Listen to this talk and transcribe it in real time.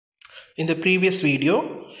In the previous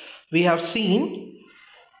video, we have seen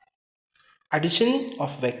addition of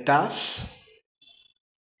vectors,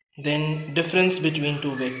 then difference between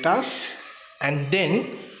two vectors, and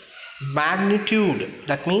then magnitude.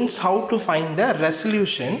 That means how to find the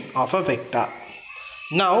resolution of a vector.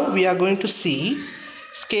 Now we are going to see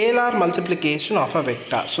scalar multiplication of a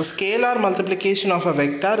vector. So scalar multiplication of a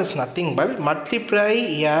vector is nothing but multiply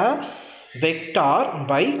a vector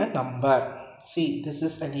by a number. See, this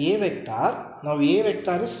is an A vector. Now A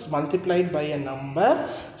vector is multiplied by a number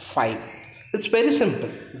 5. It's very simple.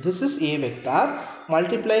 This is A vector.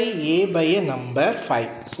 Multiply A by a number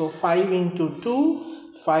 5. So 5 into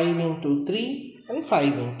 2, 5 into 3 and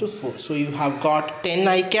 5 into 4. So you have got 10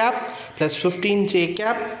 I cap plus 15 j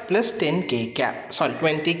cap plus 10 k cap. Sorry,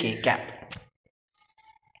 20 k cap.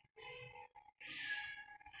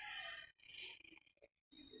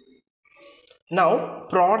 Now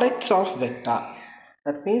products of vector,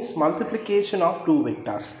 that means multiplication of two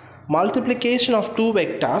vectors. Multiplication of two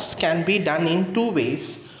vectors can be done in two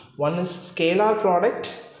ways. One is scalar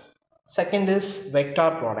product, second is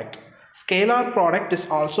vector product. Scalar product is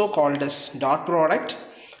also called as dot product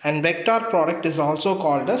and vector product is also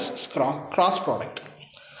called as cross product.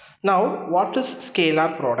 Now what is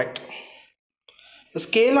scalar product? The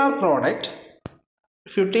scalar product,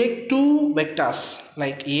 if you take two vectors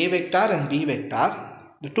like A vector and B vector,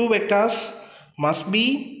 the two vectors must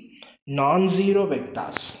be non-zero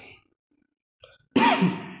vectors.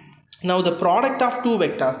 Now the product of two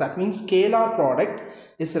vectors, that means scalar product,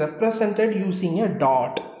 is represented using a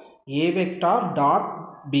dot. A vector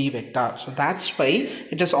dot B vector. So that's why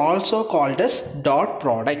it is also called as dot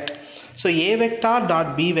product. So A vector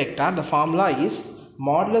dot B vector, the formula is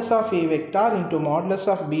modulus of A vector into modulus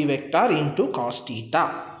of B vector into cos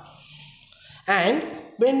theta. And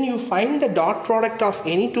when you find the dot product of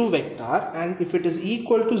any two vector and if it is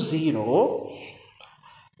equal to 0,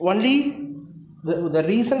 only the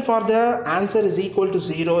reason for the answer is equal to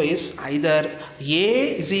 0 is either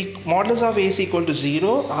modulus of A is equal to 0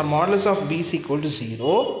 or modulus of B is equal to 0,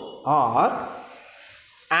 or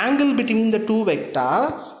angle between the two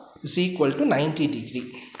vectors is equal to 90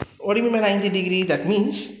 degree. What do you mean by 90 degree? That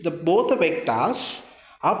means both the vectors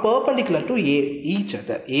are perpendicular to each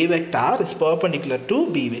other. A vector is perpendicular to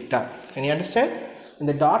B vector. Can you understand? When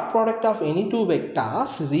the dot product of any two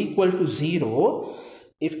vectors is equal to 0,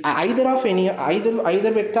 if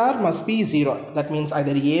either vector must be 0, that means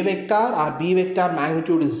either A vector or B vector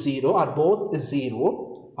magnitude is 0 or both is 0,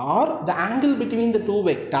 or the angle between the two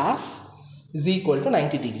vectors is equal to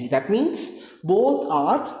 90 degree. That means both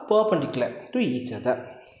are perpendicular to each other.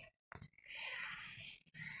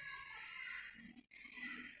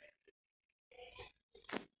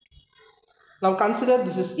 Now consider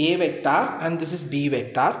this is A vector and this is B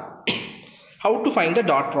vector. How to find the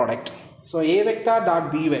dot product? So A vector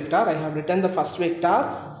dot B vector, I have written the first vector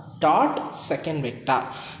dot second vector.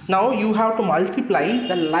 Now you have to multiply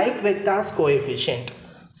the like vectors coefficient.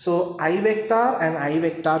 So I vector and I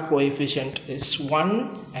vector coefficient is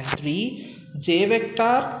 1 and 3. J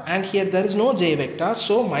vector, and here there is no J vector,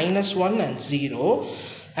 so minus 1 and 0.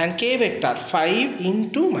 And K vector 5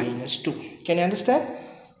 into minus 2. Can you understand?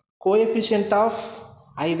 Coefficient of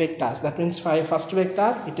I vectors, that means first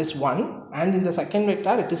vector it is 1 and in the second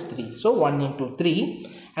vector it is 3, so 1 into 3.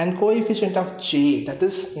 And coefficient of j, that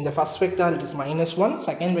is in the first vector it is minus 1,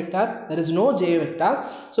 second vector there is no j vector,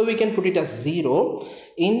 so we can put it as 0.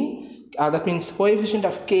 In that means coefficient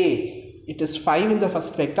of k, it is 5 in the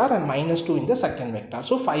first vector and minus 2 in the second vector,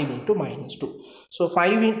 so 5 into minus 2. So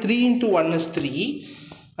 3 into 1 is 3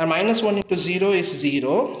 and minus 1 into 0 is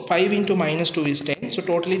 0, 5 into minus 2 is 10, so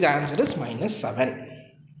totally the answer is minus 7.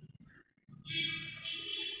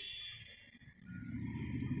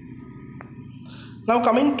 Now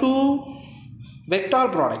coming to vector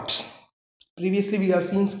product. Previously we have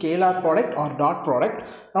seen scalar product or dot product.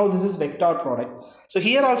 Now this is vector product. So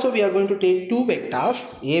here also we are going to take two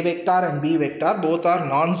vectors, A vector and B vector. Both are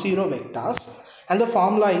non-zero vectors. And the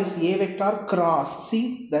formula is A vector cross.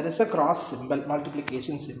 See, there is a cross symbol,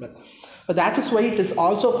 multiplication symbol. So that is why it is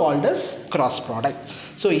also called as cross product.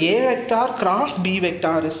 So A vector cross B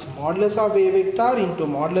vector is modulus of A vector into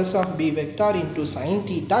modulus of B vector into sin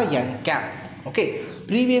theta n cap. Okay,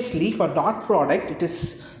 previously for dot product it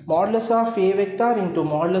is modulus of A vector into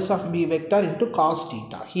modulus of B vector into cos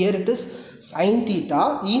theta. Here it is sin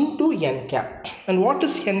theta into n cap. And what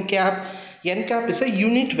is n cap? N cap is a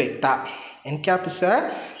unit vector. N cap is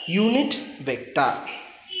a unit vector.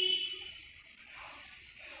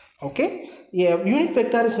 Okay, unit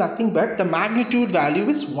vector is nothing but the magnitude value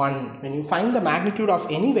is 1. When you find the magnitude of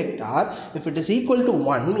any vector, if it is equal to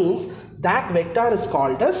 1 means that vector is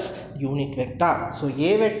called as unit vector. So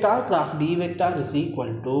A vector cross B vector is equal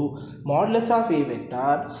to modulus of A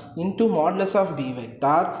vector into modulus of B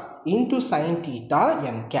vector into sin theta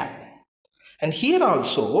n cap. And here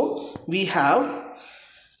also we have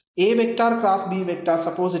a vector cross b vector,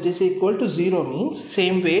 suppose it is equal to 0 means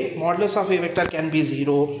same way modulus of a vector can be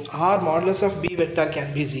 0 or modulus of b vector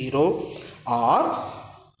can be 0, or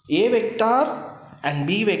a vector and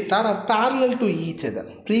b vector are parallel to each other.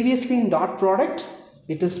 Previously in dot product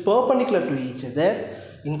it is perpendicular to each other.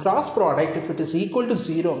 In cross product, if it is equal to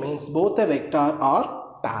 0 means both the vector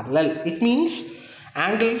are parallel. It means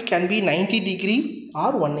angle can be 90 degree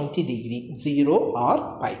or 180 degree, 0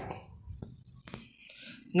 or pi.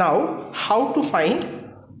 Now, how to find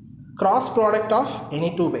cross product of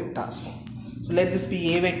any two vectors? So let this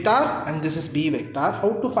be a vector and this is b vector.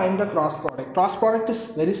 How to find the cross product? Cross product is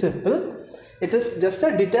very simple. It is just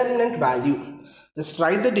a determinant value. Just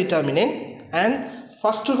write the determinant, and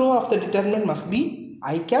first row of the determinant must be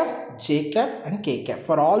I cap, j cap and k cap.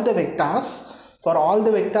 For all the vectors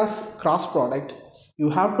cross product, you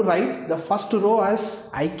have to write the first row as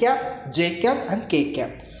I cap, j cap and k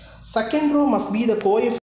cap. Second row must be the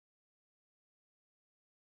coefficient